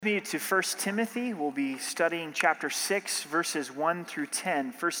Me to 1 Timothy. We'll be studying chapter 6, verses 1 through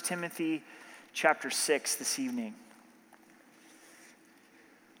 10. 1 Timothy chapter 6 this evening.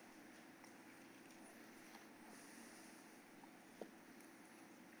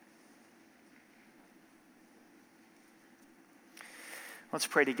 Let's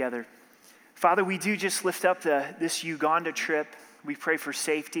pray together. Father, we do just lift up this Uganda trip. We pray for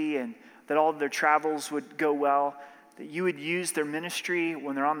safety and that all of their travels would go well. That you would use their ministry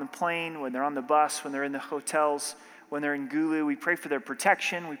when they're on the plane, when they're on the bus, when they're in the hotels, when they're in Gulu. We pray for their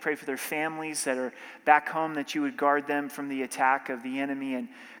protection. We pray for their families that are back home, that you would guard them from the attack of the enemy. And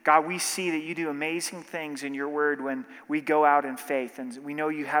God, we see that you do amazing things in your word when we go out in faith. And we know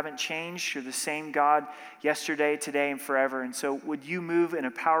you haven't changed. You're the same God yesterday, today, and forever. And so would you move in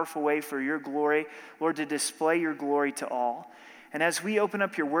a powerful way for your glory, Lord, to display your glory to all. And as we open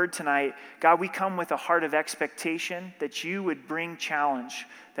up your word tonight, God, we come with a heart of expectation that you would bring challenge,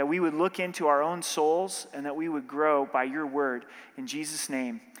 that we would look into our own souls, and that we would grow by your word. In Jesus'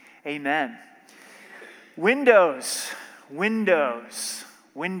 name, amen. Windows.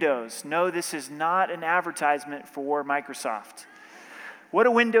 No, this is not an advertisement for Microsoft. What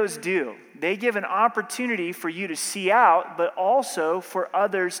do windows do? They give an opportunity for you to see out, but also for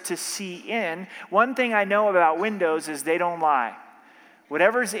others to see in. One thing I know about windows is they don't lie.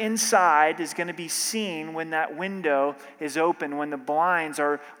 Whatever's inside is going to be seen when that window is open, when the blinds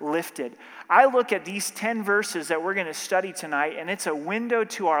are lifted. I look at these 10 verses that we're going to study tonight, and it's a window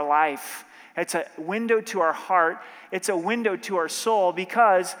to our life. It's a window to our heart. It's a window to our soul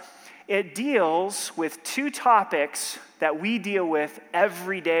because it deals with two topics that we deal with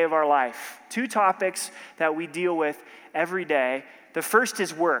every day of our life. Two topics that we deal with every day. The first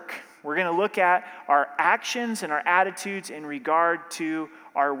is work. We're going to look at our actions and our attitudes in regard to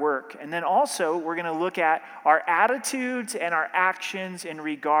our work. And then also, we're going to look at our attitudes and our actions in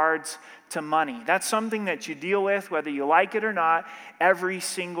regards to money. That's something that you deal with, whether you like it or not, every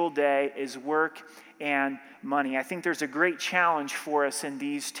single day is work and money. I think there's a great challenge for us in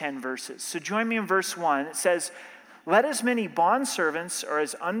these 10 verses. So join me in verse 1. It says, "Let as many bondservants or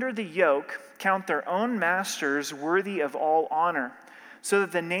as under the yoke count their own masters worthy of all honor, so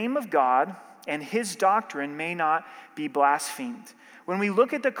that the name of God and his doctrine may not be blasphemed." When we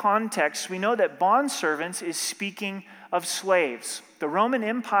look at the context, we know that bondservants is speaking of slaves. The Roman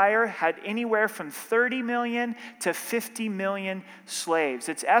Empire had anywhere from 30 million to 50 million slaves.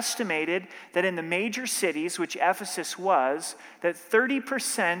 It's estimated that in the major cities, which Ephesus was, that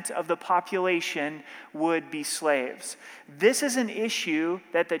 30% of the population would be slaves. This is an issue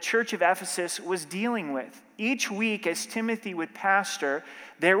that the church of Ephesus was dealing with. Each week, as Timothy would pastor,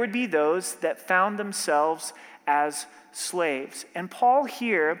 there would be those that found themselves as slaves. And Paul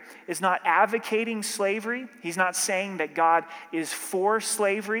here is not advocating slavery. He's not saying that God is for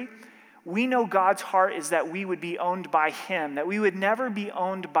slavery. We know God's heart is that we would be owned by him, that we would never be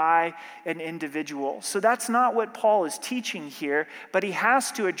owned by an individual. So that's not what Paul is teaching here, but he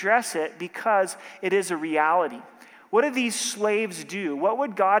has to address it because it is a reality. What do these slaves do? What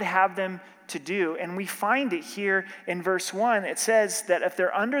would God have them to do? And we find it here in verse 1. It says that if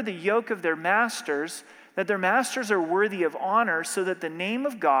they're under the yoke of their masters, that their masters are worthy of honor, so that the name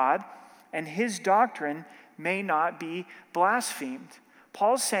of God and his doctrine may not be blasphemed.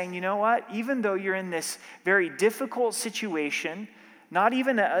 Paul's saying, you know what? Even though you're in this very difficult situation, not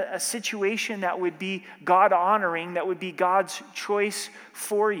even a situation that would be God-honoring, that would be God's choice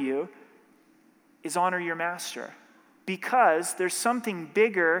for you, is honor your master. Because there's something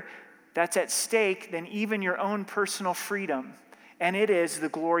bigger that's at stake than even your own personal freedom. And it is the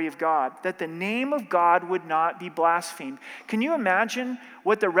glory of God, that the name of God would not be blasphemed. Can you imagine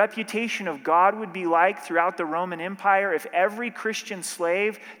what the reputation of God would be like throughout the Roman Empire if every Christian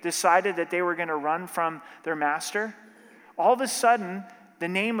slave decided that they were going to run from their master? All of a sudden, the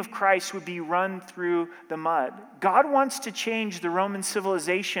name of Christ would be run through the mud. God wants to change the Roman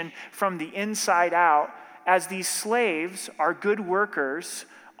civilization from the inside out, as these slaves are good workers,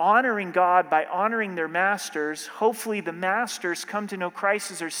 honoring God by honoring their masters. Hopefully the masters come to know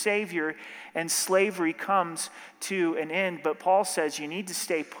Christ as their Savior and slavery comes to an end. But Paul says you need to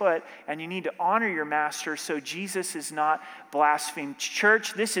stay put and you need to honor your master so Jesus is not blasphemed.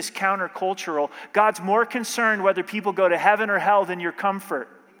 Church, this is countercultural. God's more concerned whether people go to heaven or hell than your comfort.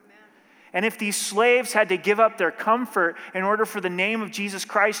 And if these slaves had to give up their comfort in order for the name of Jesus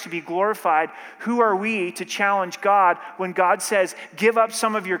Christ to be glorified, who are we to challenge God when God says, give up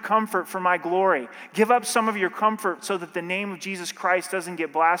some of your comfort for my glory? Give up some of your comfort so that the name of Jesus Christ doesn't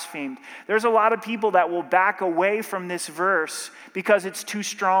get blasphemed. There's a lot of people that will back away from this verse because it's too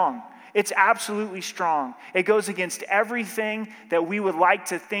strong. It's absolutely strong. It goes against everything that we would like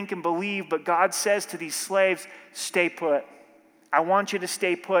to think and believe, but God says to these slaves, stay put. I want you to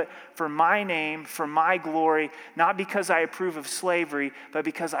stay put for my name, for my glory, not because I approve of slavery, but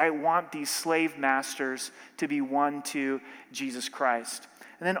because I want these slave masters to be won to Jesus Christ.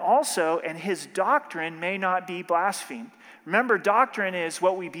 And then also, and his doctrine may not be blasphemed. Remember, doctrine is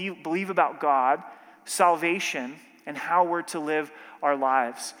what we believe about God, salvation, and how we're to live our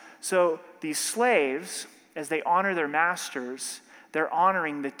lives. So these slaves, as they honor their masters, they're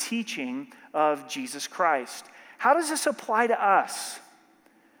honoring the teaching of Jesus Christ. How does this apply to us?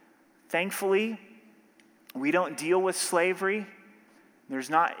 Thankfully, we don't deal with slavery. There's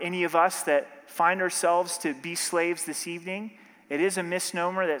not any of us that find ourselves to be slaves this evening. It is a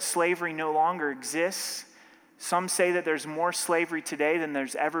misnomer that slavery no longer exists. Some say that there's more slavery today than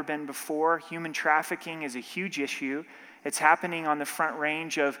there's ever been before. Human trafficking is a huge issue. It's happening on the Front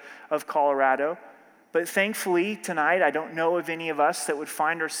Range of Colorado. But thankfully, tonight, I don't know of any of us that would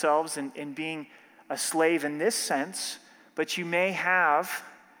find ourselves in being a slave in this sense, but you may have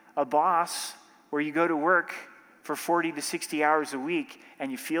a boss where you go to work for 40 to 60 hours a week and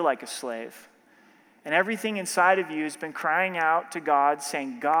you feel like a slave. And everything inside of you has been crying out to God,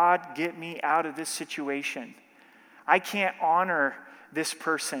 saying, God, get me out of this situation. I can't honor this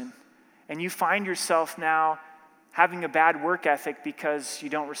person. And you find yourself now having a bad work ethic because you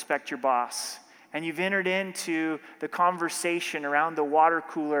don't respect your boss. And you've entered into the conversation around the water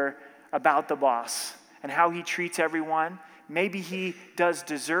cooler about the boss and how he treats everyone. Maybe he does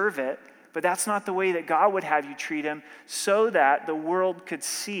deserve it, but that's not the way that God would have you treat him, so that the world could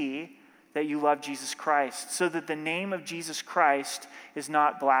see that you love Jesus Christ, so that the name of Jesus Christ is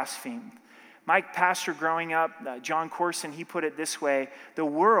not blasphemed. My pastor growing up, John Corson, he put it this way: the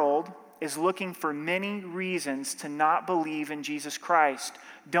world is looking for many reasons to not believe in Jesus Christ.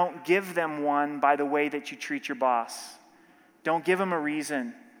 Don't give them one by the way that you treat your boss. Don't give them a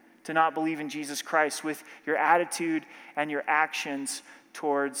reason to not believe in Jesus Christ with your attitude and your actions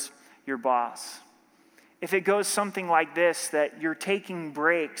towards your boss. If it goes something like this, that you're taking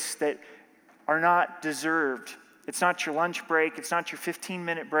breaks that are not deserved, it's not your lunch break, it's not your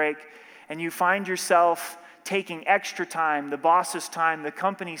 15-minute break, and you find yourself taking extra time, the boss's time, the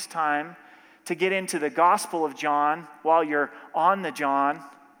company's time, to get into the Gospel of John while you're on the John,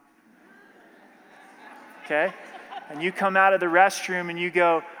 okay? And you come out of the restroom and you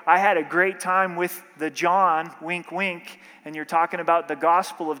go, I had a great time with the John, wink, wink, and you're talking about the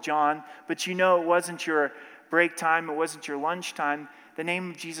Gospel of John, but you know it wasn't your break time, it wasn't your lunch time. The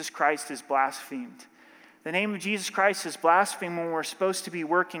name of Jesus Christ is blasphemed. The name of Jesus Christ is blasphemed when we're supposed to be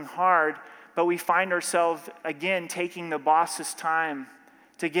working hard, but we find ourselves, again, taking the boss's time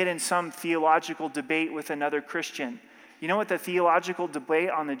to get in some theological debate with another Christian. You know what the theological debate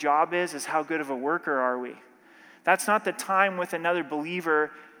on the job is how good of a worker are we? That's not the time with another believer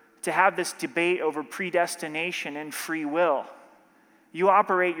to have this debate over predestination and free will. You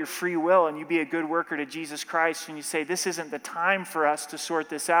operate your free will and you be a good worker to Jesus Christ, and you say, this isn't the time for us to sort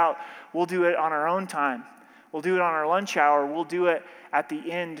this out. We'll do it on our own time. We'll do it on our lunch hour. We'll do it at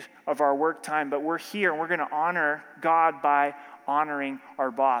the end of our work time. But we're here and we're going to honor God by honoring our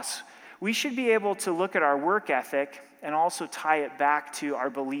boss. We should be able to look at our work ethic and also tie it back to our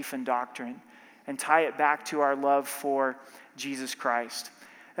belief in doctrine and tie it back to our love for Jesus Christ.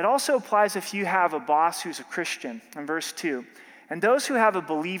 It also applies if you have a boss who's a Christian. In verse 2, and those who have a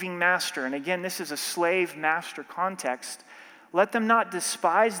believing master, and again, this is a slave-master context, let them not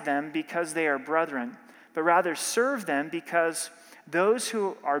despise them because they are brethren, but rather serve them because those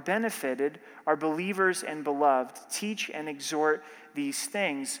who are benefited are believers and beloved. Teach and exhort these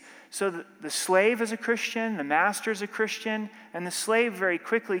things. So the slave is a Christian, the master is a Christian, and the slave very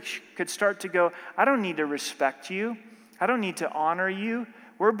quickly could start to go, I don't need to respect you. I don't need to honor you.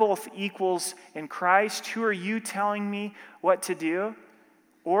 We're both equals in Christ. Who are you telling me what to do?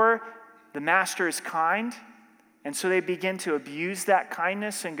 Or the master is kind, and so they begin to abuse that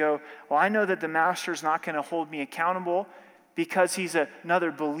kindness and go, well, I know that the master is not going to hold me accountable because he's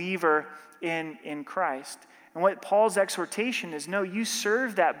another believer in Christ. And what Paul's exhortation is, no, you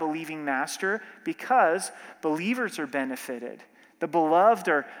serve that believing master because believers are benefited. The beloved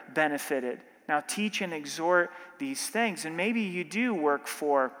are benefited. Now teach and exhort these things. And maybe you do work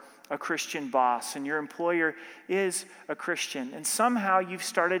for a Christian boss and your employer is a Christian. And somehow you've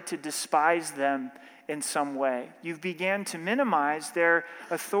started to despise them in some way. You've began to minimize their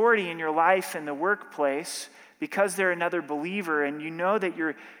authority in your life in the workplace because they're another believer and you know that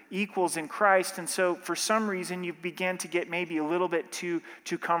you're equals in Christ. And so for some reason you began to get maybe a little bit too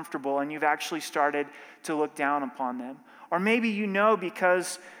comfortable and you've actually started to look down upon them. Or maybe you know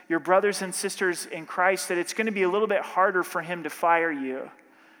because your brothers and sisters in Christ that it's going to be a little bit harder for him to fire you.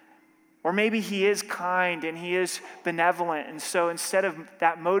 Or maybe he is kind and he is benevolent, and so instead of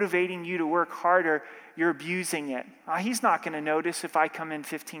that motivating you to work harder, you're abusing it. He's not going to notice if I come in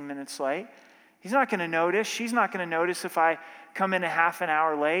 15 minutes late. He's not going to notice. She's not going to notice if I come in a half an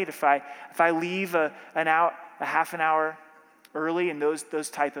hour late, if I leave a half an hour early, and those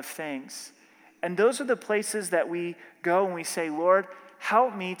type of things. And those are the places that we go and we say, Lord,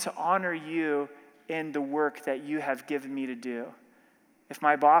 help me to honor you in the work that you have given me to do. If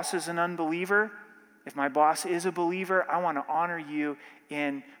my boss is an unbeliever, if my boss is a believer, I want to honor you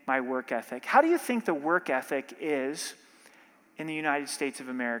in my work ethic. How do you think the work ethic is in the United States of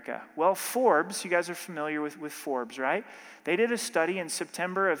America? Well, Forbes, you guys are familiar with Forbes, right? They did a study in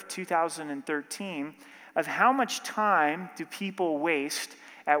September of 2013 of how much time do people waste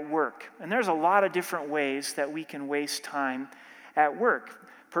at work. And there's a lot of different ways that we can waste time at work.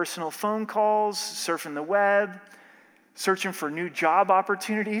 Personal phone calls, surfing the web, searching for new job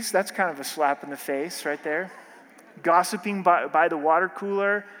opportunities. That's kind of a slap in the face right there. Gossiping by the water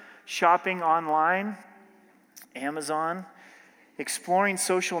cooler, shopping online, Amazon, exploring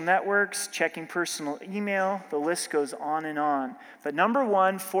social networks, checking personal email. The list goes on and on. But number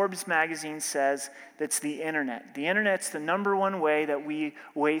one, Forbes magazine says that's the internet. The internet's the number one way that we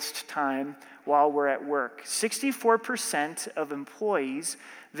waste time while we're at work. 64% of employees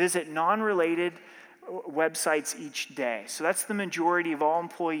visit non-related websites each day. So that's the majority of all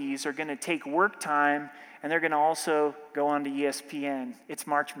employees are going to take work time, and they're going to also go on to ESPN. It's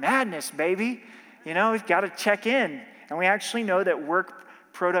March Madness, baby. You know, we've got to check in. And we actually know that work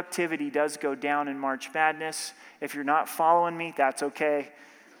productivity does go down in March Madness. If you're not following me, that's okay.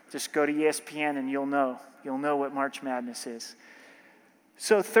 Just go to ESPN and you'll know. You'll know what March Madness is.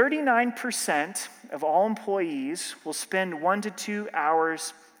 So 39% of all employees will spend 1 to 2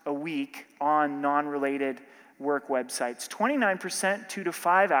 hours a week on non-related work websites. 29%, 2 to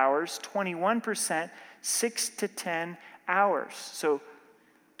 5 hours. 21%, 6 to 10 hours. So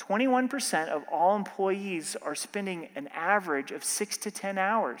 21% of all employees are spending an average of 6 to 10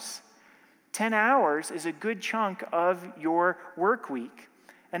 hours. 10 hours is a good chunk of your work week.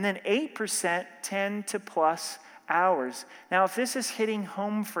 And then 8%, 10 to plus hours. Now, if this is hitting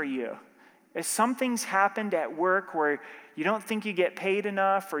home for you, if something's happened at work where you don't think you get paid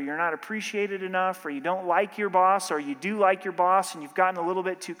enough, or you're not appreciated enough, or you don't like your boss, or you do like your boss and you've gotten a little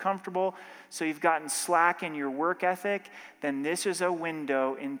bit too comfortable, so you've gotten slack in your work ethic, then this is a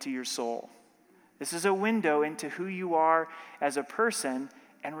window into your soul. This is a window into who you are as a person,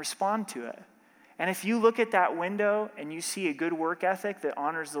 and respond to it. And if you look at that window and you see a good work ethic that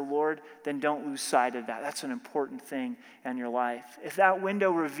honors the Lord, then don't lose sight of that. That's an important thing in your life. If that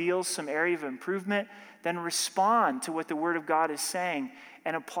window reveals some area of improvement, then respond to what the Word of God is saying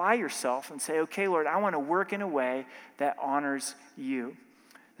and apply yourself and say, okay, Lord, I want to work in a way that honors you.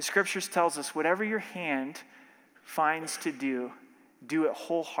 The Scriptures tells us whatever your hand finds to do, do it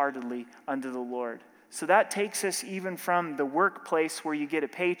wholeheartedly unto the Lord. So that takes us even from the workplace where you get a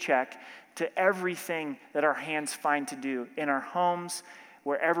paycheck to everything that our hands find to do in our homes,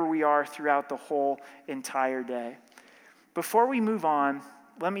 wherever we are throughout the whole entire day. Before we move on,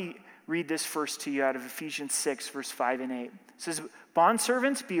 let me read this verse to you out of Ephesians 6, verse 5 and 8. It says,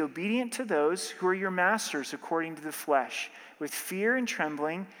 "Bondservants, be obedient to those who are your masters according to the flesh, with fear and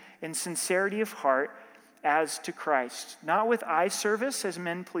trembling, in sincerity of heart, as to Christ, not with eye service as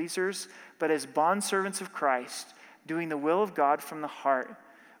men pleasers, but as bondservants of Christ, doing the will of God from the heart,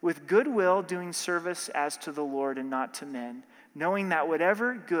 with good will doing service as to the Lord and not to men, knowing that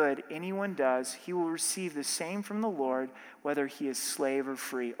whatever good anyone does, he will receive the same from the Lord, whether he is slave or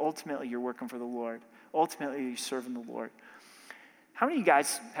free." Ultimately, you're working for the Lord. Ultimately, you're serving the Lord. How many of you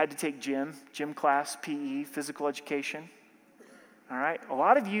guys had to take gym class, PE, physical education? All right. A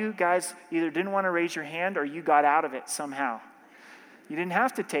lot of you guys either didn't want to raise your hand or you got out of it somehow. You didn't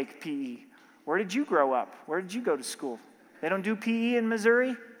have to take PE. Where did you grow up? Where did you go to school? They don't do PE in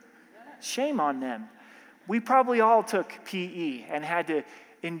Missouri? Shame on them. We probably all took PE and had to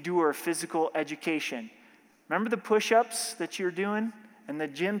endure physical education. Remember the push-ups that you're doing? And the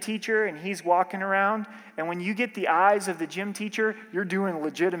gym teacher, and he's walking around, and when you get the eyes of the gym teacher, you're doing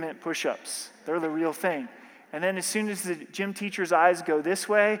legitimate push-ups. They're the real thing. And then as soon as the gym teacher's eyes go this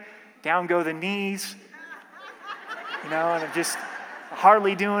way, down go the knees, and I'm just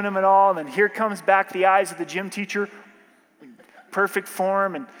hardly doing them at all. And then here comes back the eyes of the gym teacher, perfect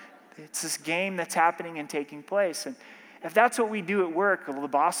form, and it's this game that's happening and taking place. And if that's what we do at work, well, the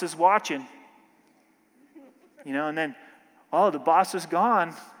boss is watching, and then, oh, the boss is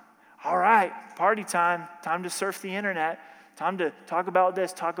gone. All right, party time to surf the internet, time to talk about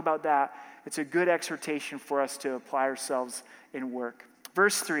this, talk about that. It's a good exhortation for us to apply ourselves in work.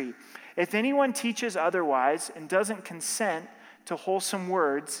 Verse 3, if anyone teaches otherwise and doesn't consent to wholesome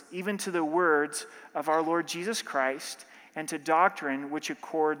words, even to the words of our Lord Jesus Christ, and to doctrine which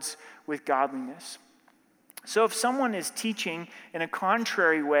accords with godliness. So if someone is teaching in a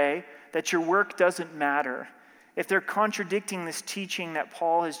contrary way that your work doesn't matter, if they're contradicting this teaching that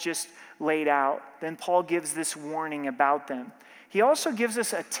Paul has just laid out, then Paul gives this warning about them. He also gives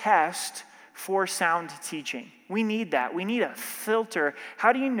us a test for sound teaching. We need that. We need a filter.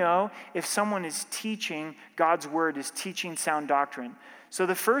 How do you know if someone is teaching God's word, is teaching sound doctrine? So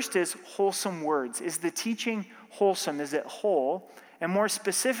the first is wholesome words. Is the teaching wholesome? Is it whole? And more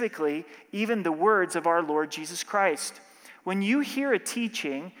specifically, even the words of our Lord Jesus Christ. When you hear a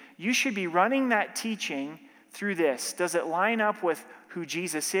teaching, you should be running that teaching through this. Does it line up with who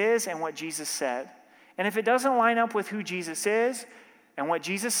Jesus is and what Jesus said? And if it doesn't line up with who Jesus is and what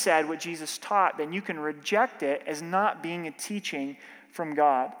Jesus said, what Jesus taught, then you can reject it as not being a teaching from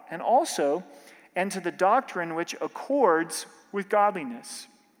God. And also, and to the doctrine which accords with godliness.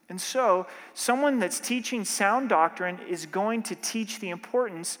 And so, someone that's teaching sound doctrine is going to teach the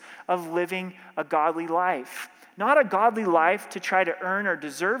importance of living a godly life. Not a godly life to try to earn or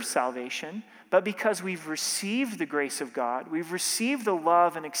deserve salvation, but because we've received the grace of God, we've received the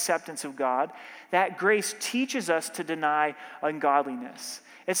love and acceptance of God, that grace teaches us to deny ungodliness.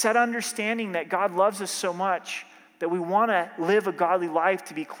 It's that understanding that God loves us so much that we want to live a godly life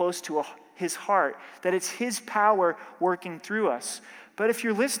to be close to his heart, that it's his power working through us. But if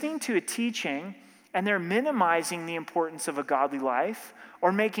you're listening to a teaching and they're minimizing the importance of a godly life,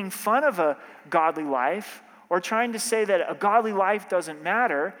 or making fun of a godly life, or trying to say that a godly life doesn't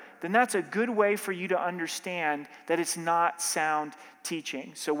matter, then that's a good way for you to understand that it's not sound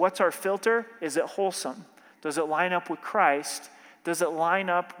teaching. So what's our filter? Is it wholesome? Does it line up with Christ? Does it line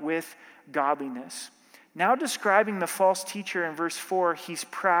up with godliness? Now describing the false teacher in verse 4, he's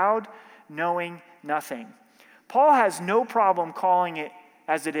proud, knowing nothing. Paul has no problem calling it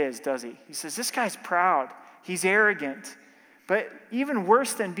as it is, does he? He says, this guy's proud. He's arrogant. But even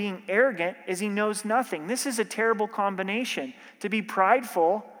worse than being arrogant is he knows nothing. This is a terrible combination, to be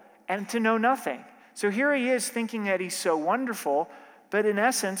prideful and to know nothing. So here he is thinking that he's so wonderful, but in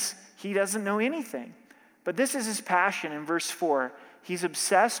essence, he doesn't know anything. But this is his passion in verse 4. He's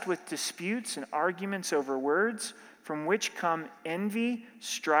obsessed with disputes and arguments over words, from which come envy,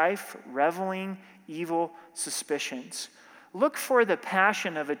 strife, reveling, evil suspicions. Look for the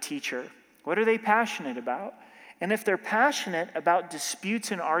passion of a teacher. What are they passionate about? And if they're passionate about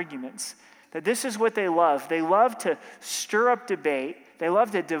disputes and arguments, that this is what they love. They love to stir up debate. They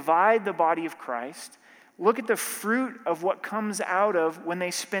love to divide the body of Christ. Look at the fruit of what comes out of when they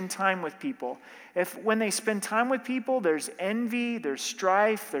spend time with people. If when they spend time with people, there's envy, there's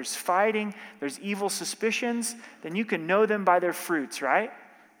strife, there's fighting, there's evil suspicions, then you can know them by their fruits, right?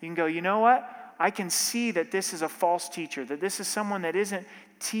 You can go, you know what? I can see that this is a false teacher, that this is someone that isn't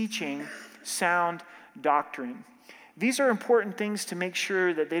teaching sound doctrine. These are important things to make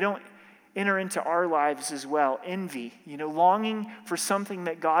sure that they don't enter into our lives as well. Envy, longing for something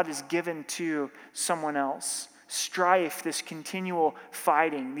that God has given to someone else. Strife, this continual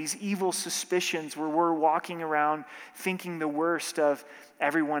fighting, these evil suspicions where we're walking around thinking the worst of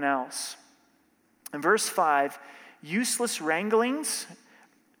everyone else. In verse 5, useless wranglings.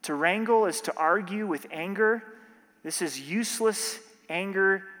 To wrangle is to argue with anger. This is useless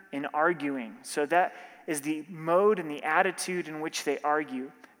anger in arguing. So that is the mode and the attitude in which they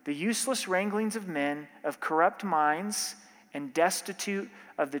argue. The useless wranglings of men, of corrupt minds, and destitute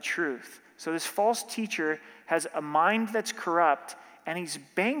of the truth. So this false teacher has a mind that's corrupt, and he's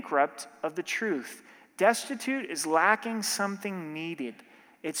bankrupt of the truth. Destitute is lacking something needed.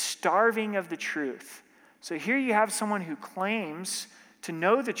 It's starving of the truth. So here you have someone who claims to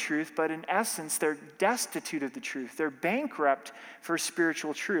know the truth, but in essence, they're destitute of the truth. They're bankrupt for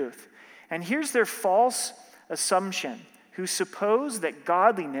spiritual truth. And here's their false assumption, who suppose that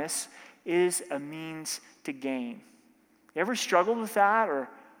godliness is a means to gain. You ever struggled with that or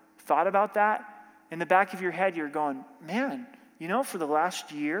thought about that? In the back of your head, you're going, man, for the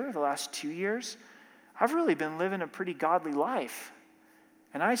last year, the last 2 years, I've really been living a pretty godly life.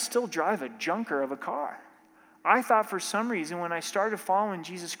 And I still drive a junker of a car. I thought for some reason when I started following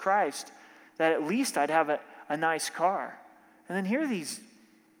Jesus Christ that at least I'd have a nice car. And then here are these,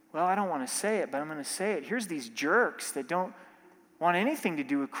 I don't want to say it, but I'm going to say it. Here's these jerks that don't want anything to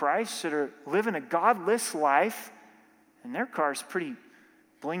do with Christ, that are living a godless life, and their car's pretty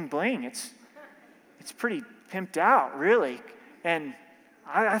bling bling. It's pretty pimped out, really. And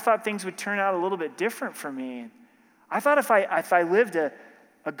I thought things would turn out a little bit different for me. I thought if I lived a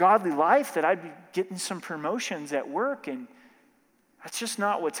godly life that I'd be getting some promotions at work, and that's just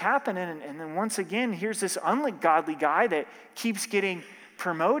not what's happening. And then once again, here's this ungodly guy that keeps getting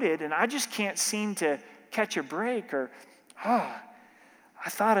promoted, and I just can't seem to catch a break. Or, I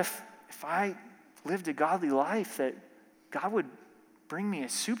thought if I lived a godly life that God would bring me a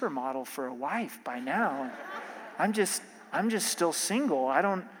supermodel for a wife by now. I'm just still single.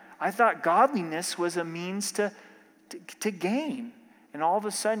 I thought godliness was a means to gain. And all of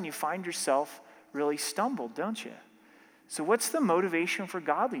a sudden you find yourself really stumbled, don't you? So what's the motivation for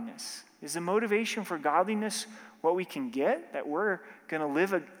godliness? Is the motivation for godliness what we can get? That we're going to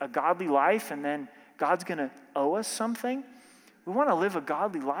live a godly life and then God's going to owe us something? We want to live a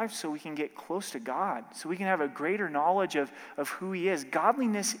godly life so we can get close to God, so we can have a greater knowledge of who He is.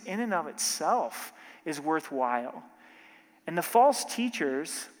 Godliness in and of itself is worthwhile. And the false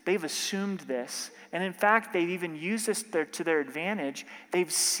teachers, they've assumed this. And in fact, they've even used this to their advantage.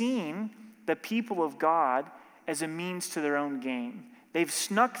 They've seen the people of God as a means to their own gain. They've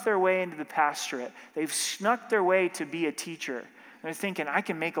snuck their way into the pastorate. They've snuck their way to be a teacher. They're thinking, I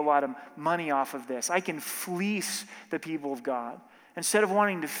can make a lot of money off of this. I can fleece the people of God. Instead of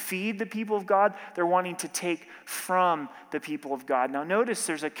wanting to feed the people of God, they're wanting to take from the people of God. Now notice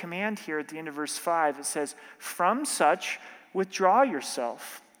there's a command here at the end of verse 5. It says, from such withdraw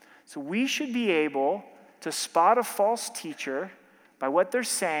yourself. So we should be able to spot a false teacher by what they're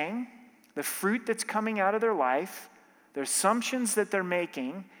saying, the fruit that's coming out of their life, the assumptions that they're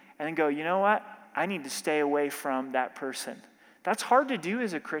making, and then go, you know what? I need to stay away from that person. That's hard to do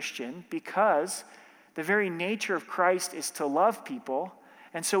as a Christian because the very nature of Christ is to love people.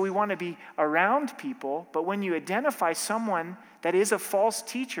 And so we want to be around people. But when you identify someone that is a false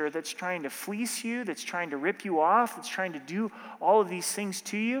teacher that's trying to fleece you, that's trying to rip you off, that's trying to do all of these things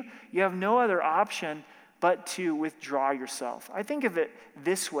to you, you have no other option but to withdraw yourself. I think of it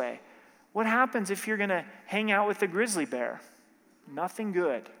this way. What happens if you're going to hang out with a grizzly bear? Nothing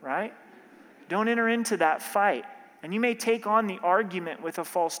good, right? Don't enter into that fight. And you may take on the argument with a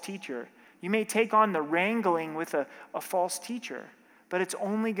false teacher. You may take on the wrangling with a false teacher. But it's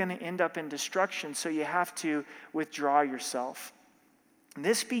only going to end up in destruction, so you have to withdraw yourself. And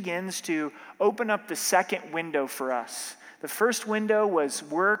this begins to open up the second window for us. The first window was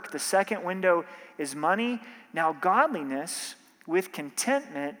work. The second window is money. Now, godliness with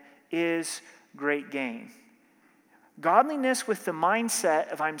contentment is great gain. Godliness with the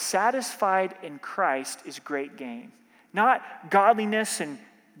mindset of I'm satisfied in Christ is great gain. Not godliness and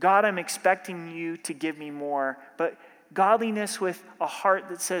God, I'm expecting you to give me more, but godliness with a heart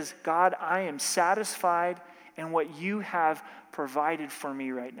that says, God, I am satisfied in what you have provided for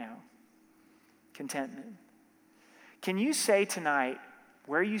me right now. Contentment. Can you say tonight,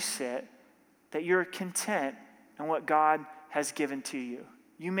 where you sit, that you're content in what God has given to you?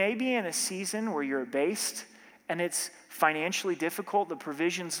 You may be in a season where you're abased and it's financially difficult, the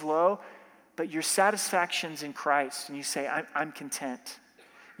provision's low, but your satisfaction's in Christ and you say, I'm content.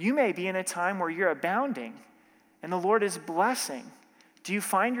 You may be in a time where you're abounding and the Lord is blessing. Do you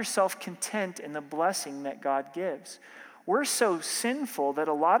find yourself content in the blessing that God gives? We're so sinful that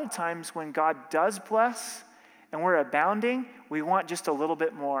a lot of times when God does bless and we're abounding, we want just a little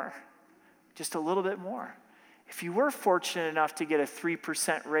bit more. Just a little bit more. If you were fortunate enough to get a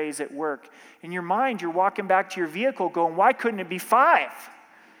 3% raise at work, in your mind, you're walking back to your vehicle going, why couldn't it be 5?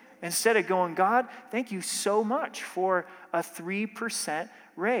 Instead of going, God, thank you so much for a 3%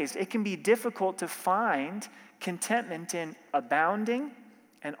 raise. It can be difficult to find contentment in abounding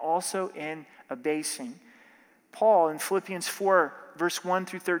and also in abasing. Paul in Philippians 4, verse 1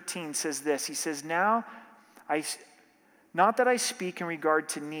 through 13 says this. He says, not that I speak in regard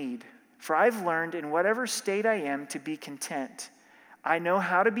to need, for I've learned in whatever state I am to be content. I know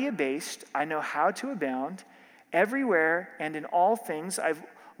how to be abased. I know how to abound. Everywhere and in all things I've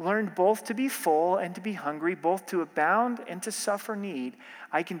learned both to be full and to be hungry, both to abound and to suffer need.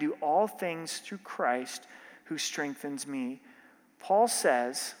 I can do all things through Christ who strengthens me. Paul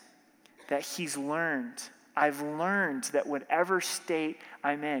says that he's learned. I've learned that whatever state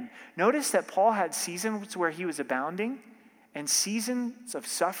I'm in. Notice that Paul had seasons where he was abounding and seasons of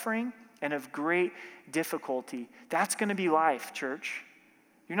suffering and of great difficulty. That's going to be life, church.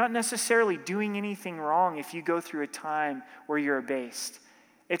 You're not necessarily doing anything wrong if you go through a time where you're abased.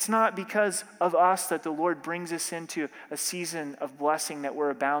 It's not because of us that the Lord brings us into a season of blessing that we're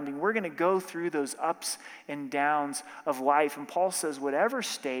abounding. We're going to go through those ups and downs of life. And Paul says, whatever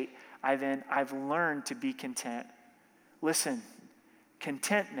state I'm in, I've learned to be content. Listen,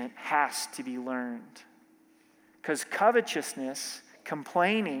 contentment has to be learned. Because covetousness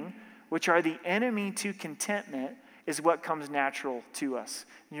complaining, which are the enemy to contentment, is what comes natural to us.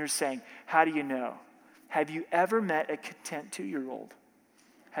 And you're saying, how do you know? Have you ever met a content 2-year-old?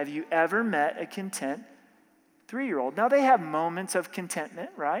 Have you ever met a content 3-year-old? Now, they have moments of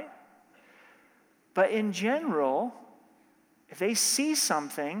contentment, right? But in general, if they see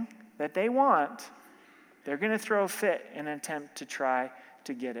something that they want, they're going to throw a fit in an attempt to try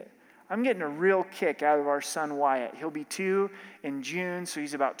to get it. I'm getting a real kick out of our son Wyatt. He'll be 2 in June, so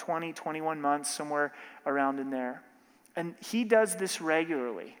he's about 20, 21 months, somewhere around in there. And he does this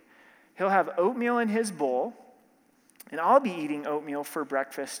regularly. He'll have oatmeal in his bowl, and I'll be eating oatmeal for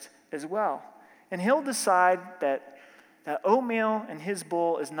breakfast as well. And he'll decide that oatmeal in his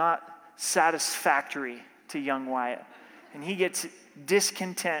bowl is not satisfactory to young Wyatt. And he gets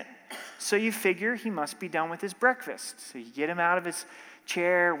discontent. So you figure he must be done with his breakfast. So you get him out of his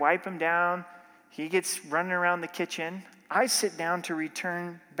chair, wipe him down. He gets running around the kitchen. I sit down to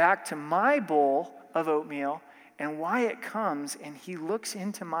return back to my bowl of oatmeal, and Wyatt comes and he looks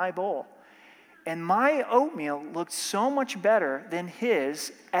into my bowl. And my oatmeal looked so much better than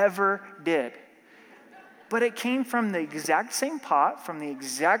his ever did. But it came from the exact same pot, from the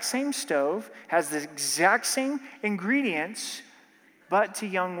exact same stove, has the exact same ingredients, but to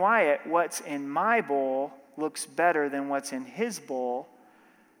young Wyatt, what's in my bowl looks better than what's in his bowl.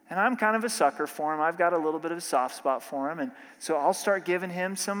 And I'm kind of a sucker for him. I've got a little bit of a soft spot for him. And so I'll start giving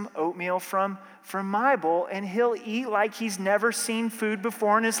him some oatmeal from my bowl, and he'll eat like he's never seen food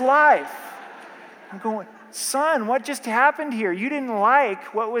before in his life. I'm going, son, what just happened here? You didn't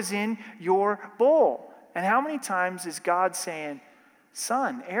like what was in your bowl. And how many times is God saying,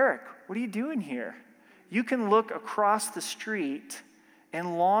 son, Eric, what are you doing here? You can look across the street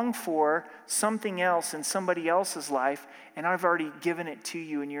and long for something else in somebody else's life, and I've already given it to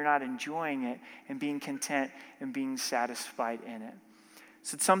you, and you're not enjoying it and being content and being satisfied in it.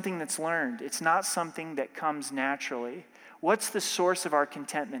 So it's something that's learned. It's not something that comes naturally. What's the source of our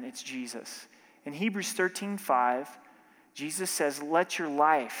contentment? It's Jesus. In Hebrews 13:5, Jesus says, let your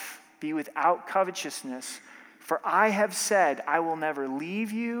life be without covetousness, for I have said, I will never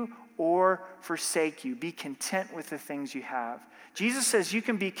leave you or forsake you. Be content with the things you have. Jesus says you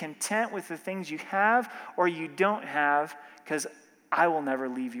can be content with the things you have or you don't have, because I will never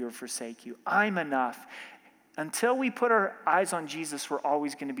leave you or forsake you. I'm enough. Until we put our eyes on Jesus, we're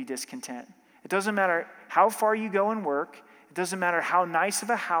always going to be discontent. It doesn't matter how far you go and work. It doesn't matter how nice of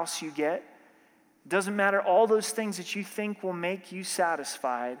a house you get. It doesn't matter all those things that you think will make you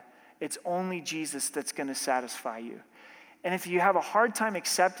satisfied. It's only Jesus that's going to satisfy you. And if you have a hard time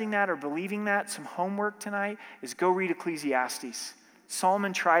accepting that or believing that, some homework tonight is go read Ecclesiastes.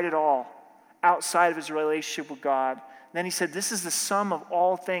 Solomon tried it all outside of his relationship with God. Then he said, this is the sum of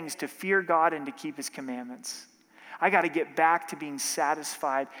all things, to fear God and to keep his commandments. I got to get back to being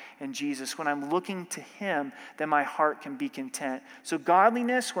satisfied in Jesus. When I'm looking to him, then my heart can be content. So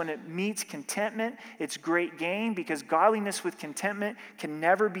godliness, when it meets contentment, it's great gain, because godliness with contentment can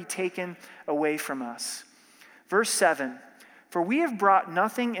never be taken away from us. Verse 7, for we have brought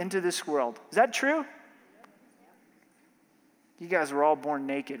nothing into this world. Is that true? You guys were all born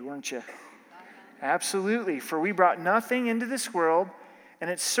naked, weren't you? Absolutely. For we brought nothing into this world, and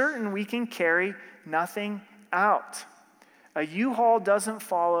it's certain we can carry nothing out. A U-Haul doesn't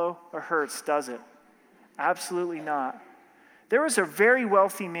follow a Hertz, does it? Absolutely not. There was a very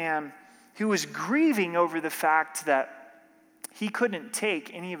wealthy man who was grieving over the fact that he couldn't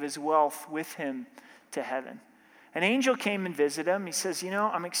take any of his wealth with him to heaven. An angel came and visited him. He says,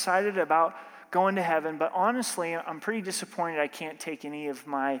 I'm excited about going to heaven, but honestly, I'm pretty disappointed I can't take any of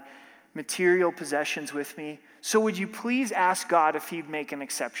my material possessions with me. So would you please ask God if he'd make an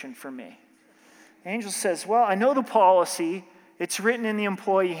exception for me? The angel says, well, I know the policy. It's written in the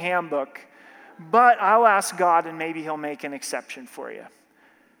employee handbook, but I'll ask God and maybe he'll make an exception for you.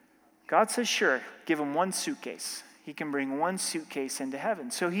 God says, sure, give him one suitcase. He can bring one suitcase into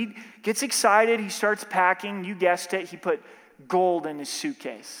heaven. So he gets excited. He starts packing. You guessed it. He put gold in his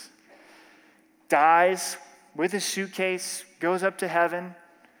suitcase. Dies with his suitcase, goes up to heaven.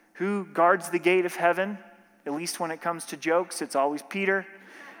 Who guards the gate of heaven? At least when it comes to jokes, it's always Peter.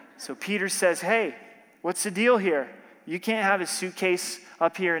 So Peter says, hey, what's the deal here? You can't have a suitcase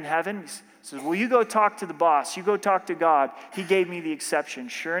up here in heaven. He says, well, you go talk to the boss. You go talk to God. He gave me the exception.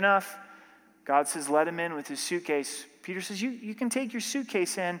 Sure enough, God says, let him in with his suitcase. Peter says, you can take your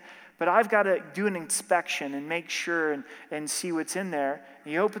suitcase in, but I've got to do an inspection and make sure and see what's in there.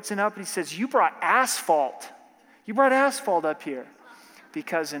 And he opens it up and he says, you brought asphalt. You brought asphalt up here.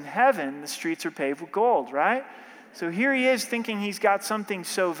 Because in heaven, the streets are paved with gold, right? So here he is thinking he's got something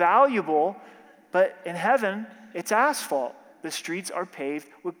so valuable, but in heaven, it's asphalt. The streets are paved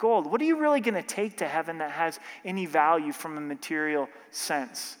with gold. What are you really going to take to heaven that has any value from a material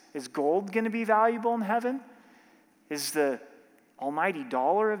sense? Is gold going to be valuable in heaven? Is the almighty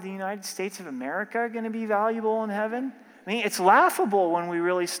dollar of the United States of America going to be valuable in heaven? I mean, it's laughable when we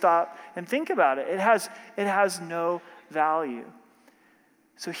really stop and think about it. It has no value.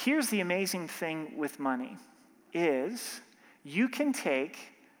 So here's the amazing thing with money is you can take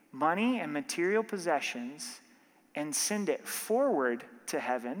money and material possessions and send it forward to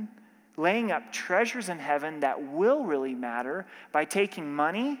heaven, laying up treasures in heaven that will really matter by taking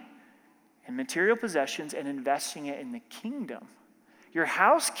money and material possessions and investing it in the kingdom. Your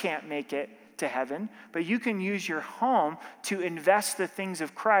house can't make it to heaven, but you can use your home to invest the things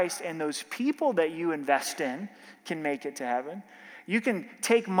of Christ, and those people that you invest in can make it to heaven. You can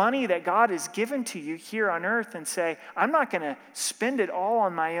take money that God has given to you here on earth and say, I'm not going to spend it all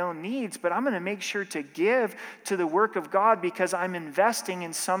on my own needs, but I'm going to make sure to give to the work of God because I'm investing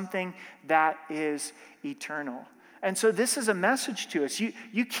in something that is eternal. And so this is a message to us.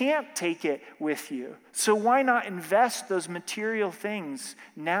 You can't take it with you. So why not invest those material things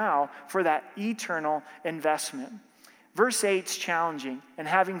now for that eternal investment? Verse 8 is challenging. And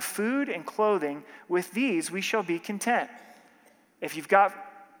having food and clothing, with these we shall be content. If you've got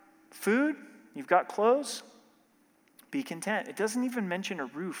food, you've got clothes, be content. It doesn't even mention a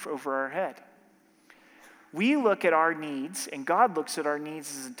roof over our head. We look at our needs, and God looks at our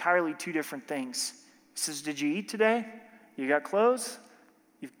needs as entirely two different things. He says, did you eat today? You got clothes?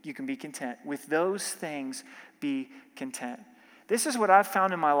 You can be content. With those things, be content. This is what I've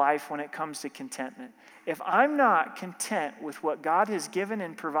found in my life when it comes to contentment. If I'm not content with what God has given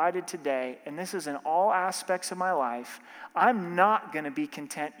and provided today, and this is in all aspects of my life, I'm not going to be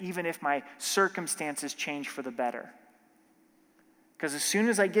content even if my circumstances change for the better. Because as soon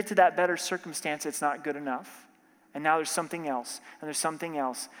as I get to that better circumstance, it's not good enough. And now there's something else, and there's something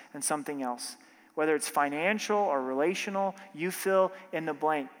else, and something else. Whether it's financial or relational, you fill in the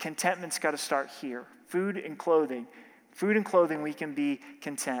blank. Contentment's got to start here. Food and clothing. Food and clothing, we can be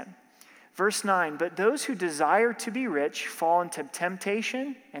content. Verse 9, but those who desire to be rich fall into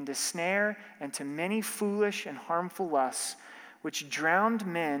temptation and to snare and to many foolish and harmful lusts, which drowned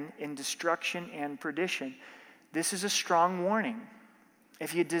men in destruction and perdition. This is a strong warning.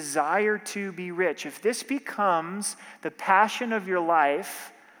 If you desire to be rich, if this becomes the passion of your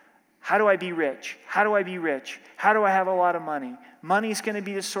life, how do I be rich? How do I be rich? How do I have a lot of money? Money's going to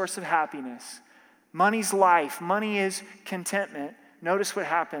be the source of happiness. Money's life. Money is contentment. Notice what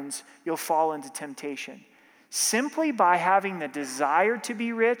happens. You'll fall into temptation. Simply by having the desire to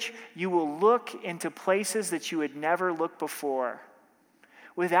be rich, you will look into places that you would never look before.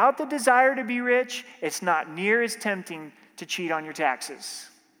 Without the desire to be rich, it's not near as tempting to cheat on your taxes.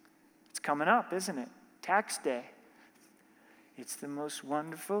 It's coming up, isn't it? Tax day. It's the most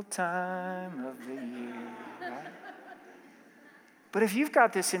wonderful time of the year, right? But if you've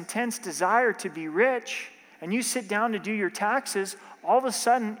got this intense desire to be rich and you sit down to do your taxes, all of a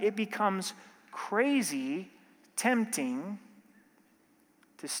sudden it becomes crazy, tempting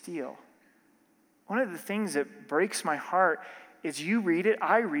to steal. One of the things that breaks my heart is you read it,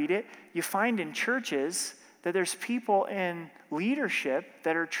 I read it, you find in churches that there's people in leadership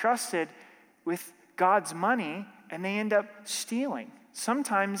that are trusted with God's money and they end up stealing,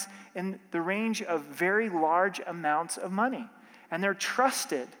 sometimes in the range of very large amounts of money. And they're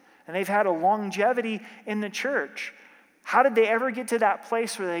trusted, and they've had a longevity in the church. How did they ever get to that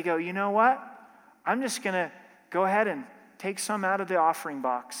place where they go, you know what? I'm just going to go ahead and take some out of the offering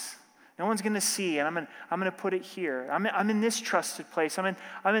box. No one's going to see, and I'm going to put it here. I'm in this trusted place.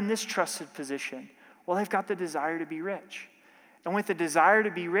 I'm in this trusted position. Well, they've got the desire to be rich. And with the desire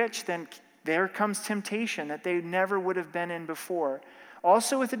to be rich, then there comes temptation that they never would have been in before.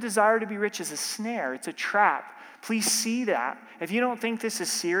 Also, with the desire to be rich is a snare. It's a trap. Please see that. If you don't think this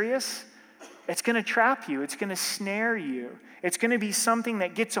is serious, it's going to trap you. It's going to snare you. It's going to be something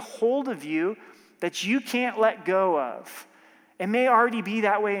that gets a hold of you that you can't let go of. It may already be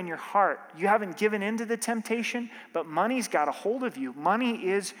that way in your heart. You haven't given into the temptation, but money's got a hold of you. Money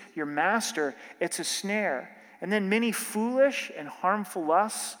is your master. It's a snare. And then many foolish and harmful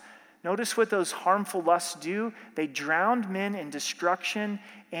lusts. Notice what those harmful lusts do. They drowned men in destruction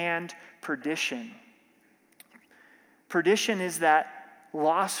and perdition. Perdition is that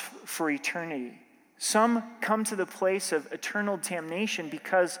loss for eternity. Some come to the place of eternal damnation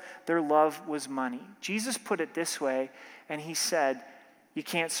because their love was money. Jesus put it this way, and he said, you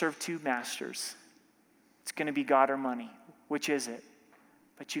can't serve two masters. It's going to be God or money. Which is it?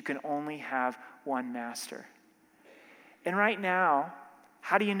 But you can only have one master. And right now,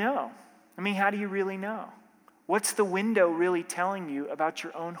 how do you know? I mean, how do you really know? What's the window really telling you about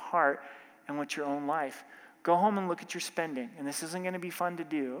your own heart and what's your own life? Go home and look at your spending. And this isn't going to be fun to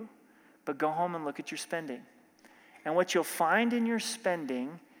do, but go home and look at your spending. And what you'll find in your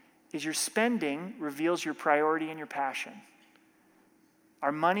spending is your spending reveals your priority and your passion.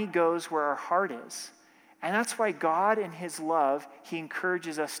 Our money goes where our heart is. And that's why God, in his love, he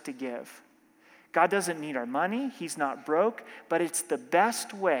encourages us to give. God doesn't need our money. He's not broke. But it's the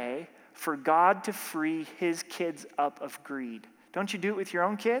best way for God to free his kids up of greed. Don't you do it with your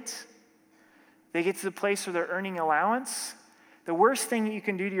own kids? They get to the place where they're earning allowance. The worst thing that you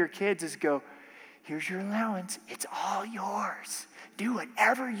can do to your kids is go, here's your allowance. It's all yours. Do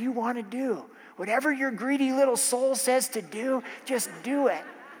whatever you want to do. Whatever your greedy little soul says to do, just do it.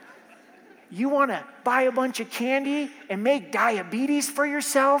 You want to buy a bunch of candy and make diabetes for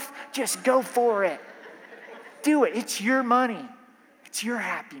yourself? Just go for it. Do it. It's your money. It's your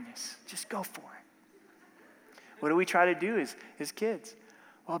happiness. Just go for it. What do we try to do as kids?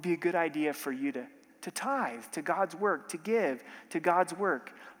 Well, it'd be a good idea for you to tithe to God's work, to give to God's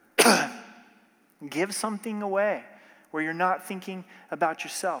work. Give something away where you're not thinking about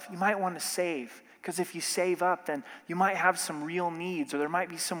yourself. You might want to save, because if you save up, then you might have some real needs, or there might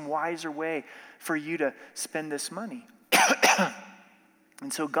be some wiser way for you to spend this money.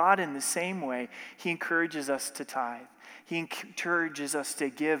 And so God, in the same way, he encourages us to tithe. He encourages us to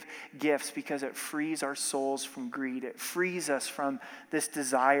give gifts because it frees our souls from greed. It frees us from this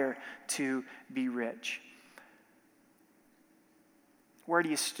desire to be rich. Where do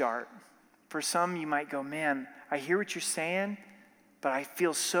you start? For some, you might go, man, I hear what you're saying, but I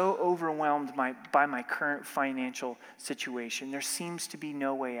feel so overwhelmed by my current financial situation. There seems to be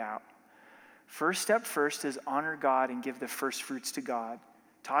no way out. First step first is honor God and give the first fruits to God.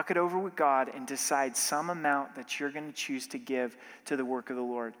 Talk it over with God and decide some amount that you're going to choose to give to the work of the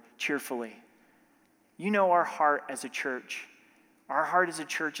Lord cheerfully. You know our heart as a church. Our heart as a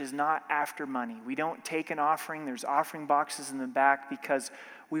church is not after money. We don't take an offering. There's offering boxes in the back because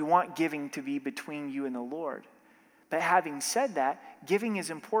we want giving to be between you and the Lord. But having said that, giving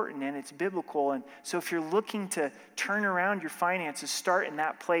is important and it's biblical. And so if you're looking to turn around your finances, start in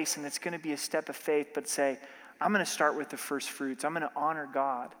that place, and it's going to be a step of faith, but say, I'm going to start with the first fruits. I'm going to honor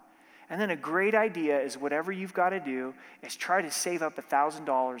God. And then a great idea is whatever you've got to do is try to save up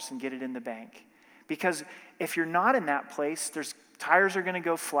 $1,000 and get it in the bank. Because if you're not in that place, tires are going to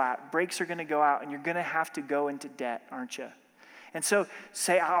go flat, brakes are going to go out, and you're going to have to go into debt, aren't you? And so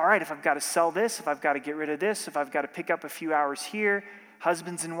say, all right, if I've got to sell this, if I've got to get rid of this, if I've got to pick up a few hours here,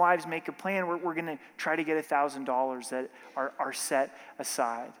 husbands and wives make a plan. We're going to try to get $1,000 that are set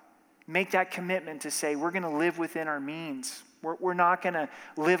aside. Make that commitment to say we're going to live within our means. We're not going to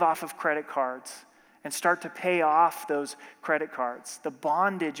live off of credit cards and start to pay off those credit cards, the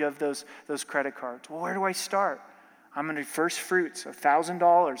bondage of those credit cards. Well, where do I start? I'm going to first fruits,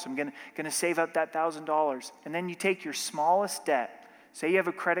 $1,000. I'm going to save up that $1,000. And then you take your smallest debt. Say you have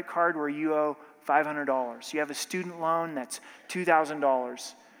a credit card where you owe $500. You have a student loan that's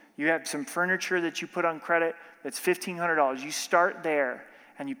 $2,000. You have some furniture that you put on credit that's $1,500. You start there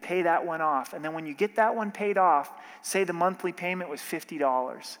and you pay that one off. And then when you get that one paid off, say the monthly payment was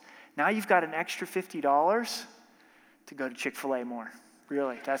 $50. Now you've got an extra $50 to go to Chick-fil-A more.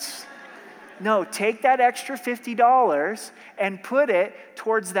 Really, No, take that extra $50 and put it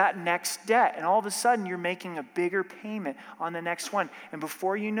towards that next debt. And all of a sudden, you're making a bigger payment on the next one. And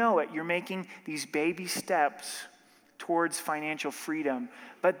before you know it, you're making these baby steps towards financial freedom.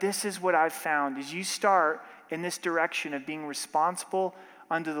 But this is what I've found, is you start in this direction of being responsible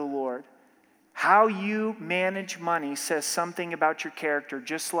unto the Lord. How you manage money says something about your character,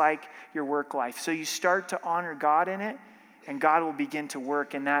 just like your work life. So you start to honor God in it, and God will begin to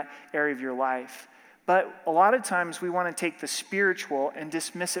work in that area of your life. But a lot of times we want to take the spiritual and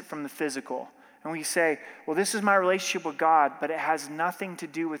dismiss it from the physical. And we say, well, this is my relationship with God, but it has nothing to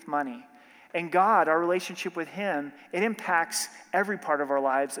do with money. And God, our relationship with him, it impacts every part of our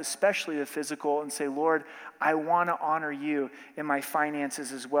lives, especially the physical, and say, Lord, I want to honor you in my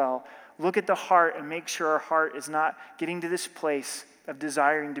finances as well. Look at the heart and make sure our heart is not getting to this place of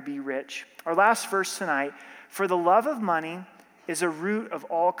desiring to be rich. Our last verse tonight, for the love of money is a root of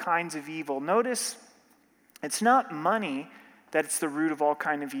all kinds of evil. Notice, it's not money that's the root of all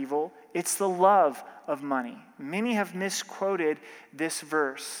kind of evil. It's the love of money. Many have misquoted this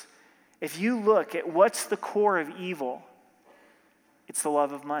verse. If you look at what's the core of evil, it's the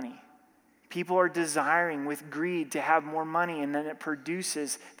love of money. People are desiring with greed to have more money, and then it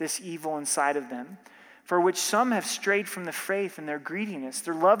produces this evil inside of them. for which some have strayed from the faith in their greediness.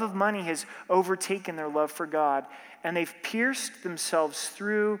 Their love of money has overtaken their love for God, and they've pierced themselves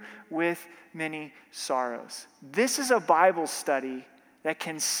through with many sorrows. This is a Bible study that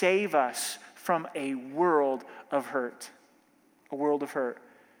can save us from a world of hurt. A world of hurt.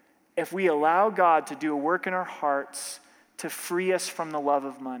 If we allow God to do a work in our hearts to free us from the love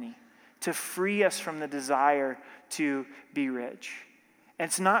of money, to free us from the desire to be rich. And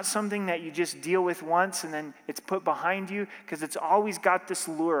it's not something that you just deal with once and then it's put behind you, because it's always got this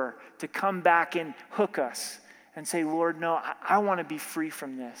lure to come back and hook us and say, Lord, no, I want to be free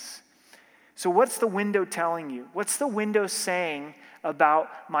from this. So what's the window telling you? What's the window saying about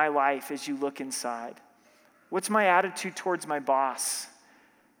my life as you look inside? What's my attitude towards my boss?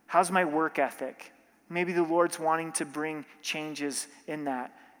 How's my work ethic? Maybe the Lord's wanting to bring changes in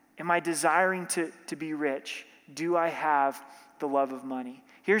that. Am I desiring to be rich? Do I have the love of money?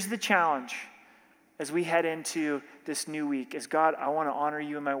 Here's the challenge as we head into this new week is, God, I want to honor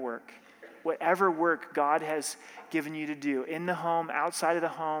you in my work. Whatever work God has given you to do, in the home, outside of the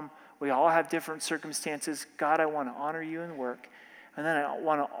home, we all have different circumstances. God, I want to honor you in work. And then I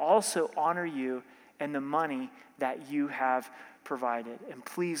want to also honor you in the money that you have provided. And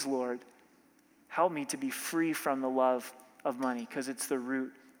please, Lord, help me to be free from the love of money, because it's the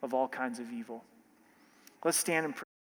root of all kinds of evil. Let's stand and pray.